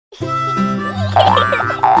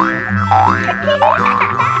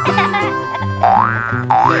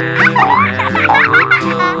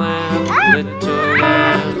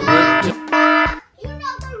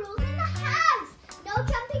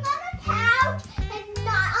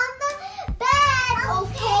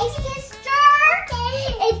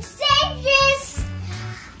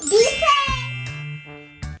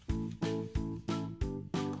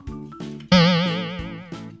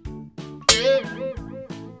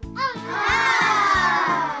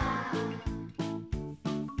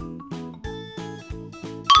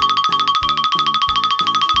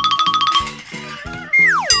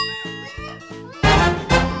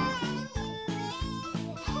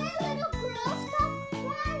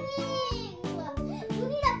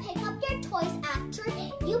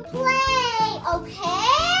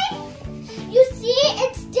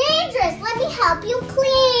Help you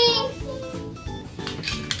clean.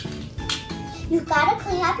 You gotta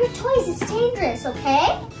clean up your toys. It's dangerous,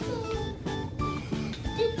 okay?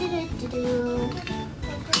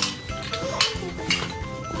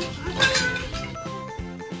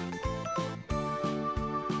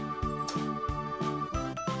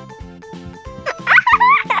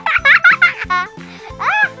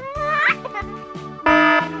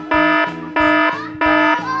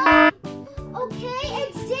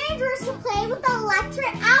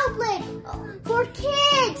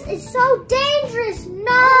 It's so dangerous.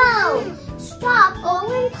 No! Stop.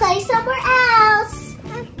 Go and play somewhere else.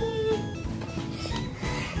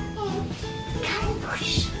 Gotta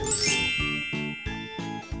push.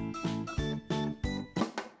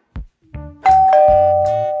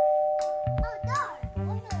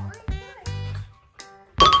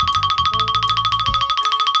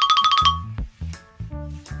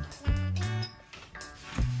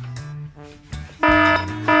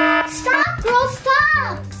 Stop, girl,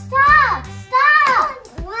 stop! Stop!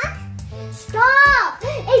 What? Stop!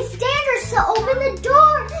 It's dangerous to open the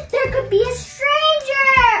door. There could be a stranger,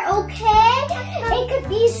 okay? It could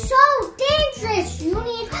be so dangerous. You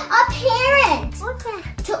need a parent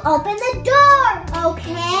to open the door,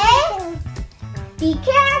 okay? Be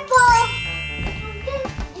careful.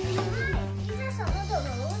 These are some of the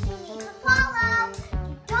rules you need to follow.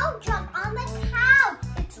 Don't jump on the couch.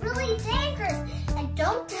 It's really dangerous. And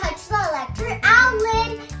don't touch the electric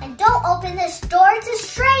outlet. And don't open this door to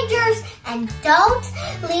strangers. And don't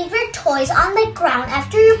leave your toys on the ground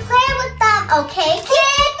after you play with them. Okay,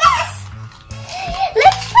 kids?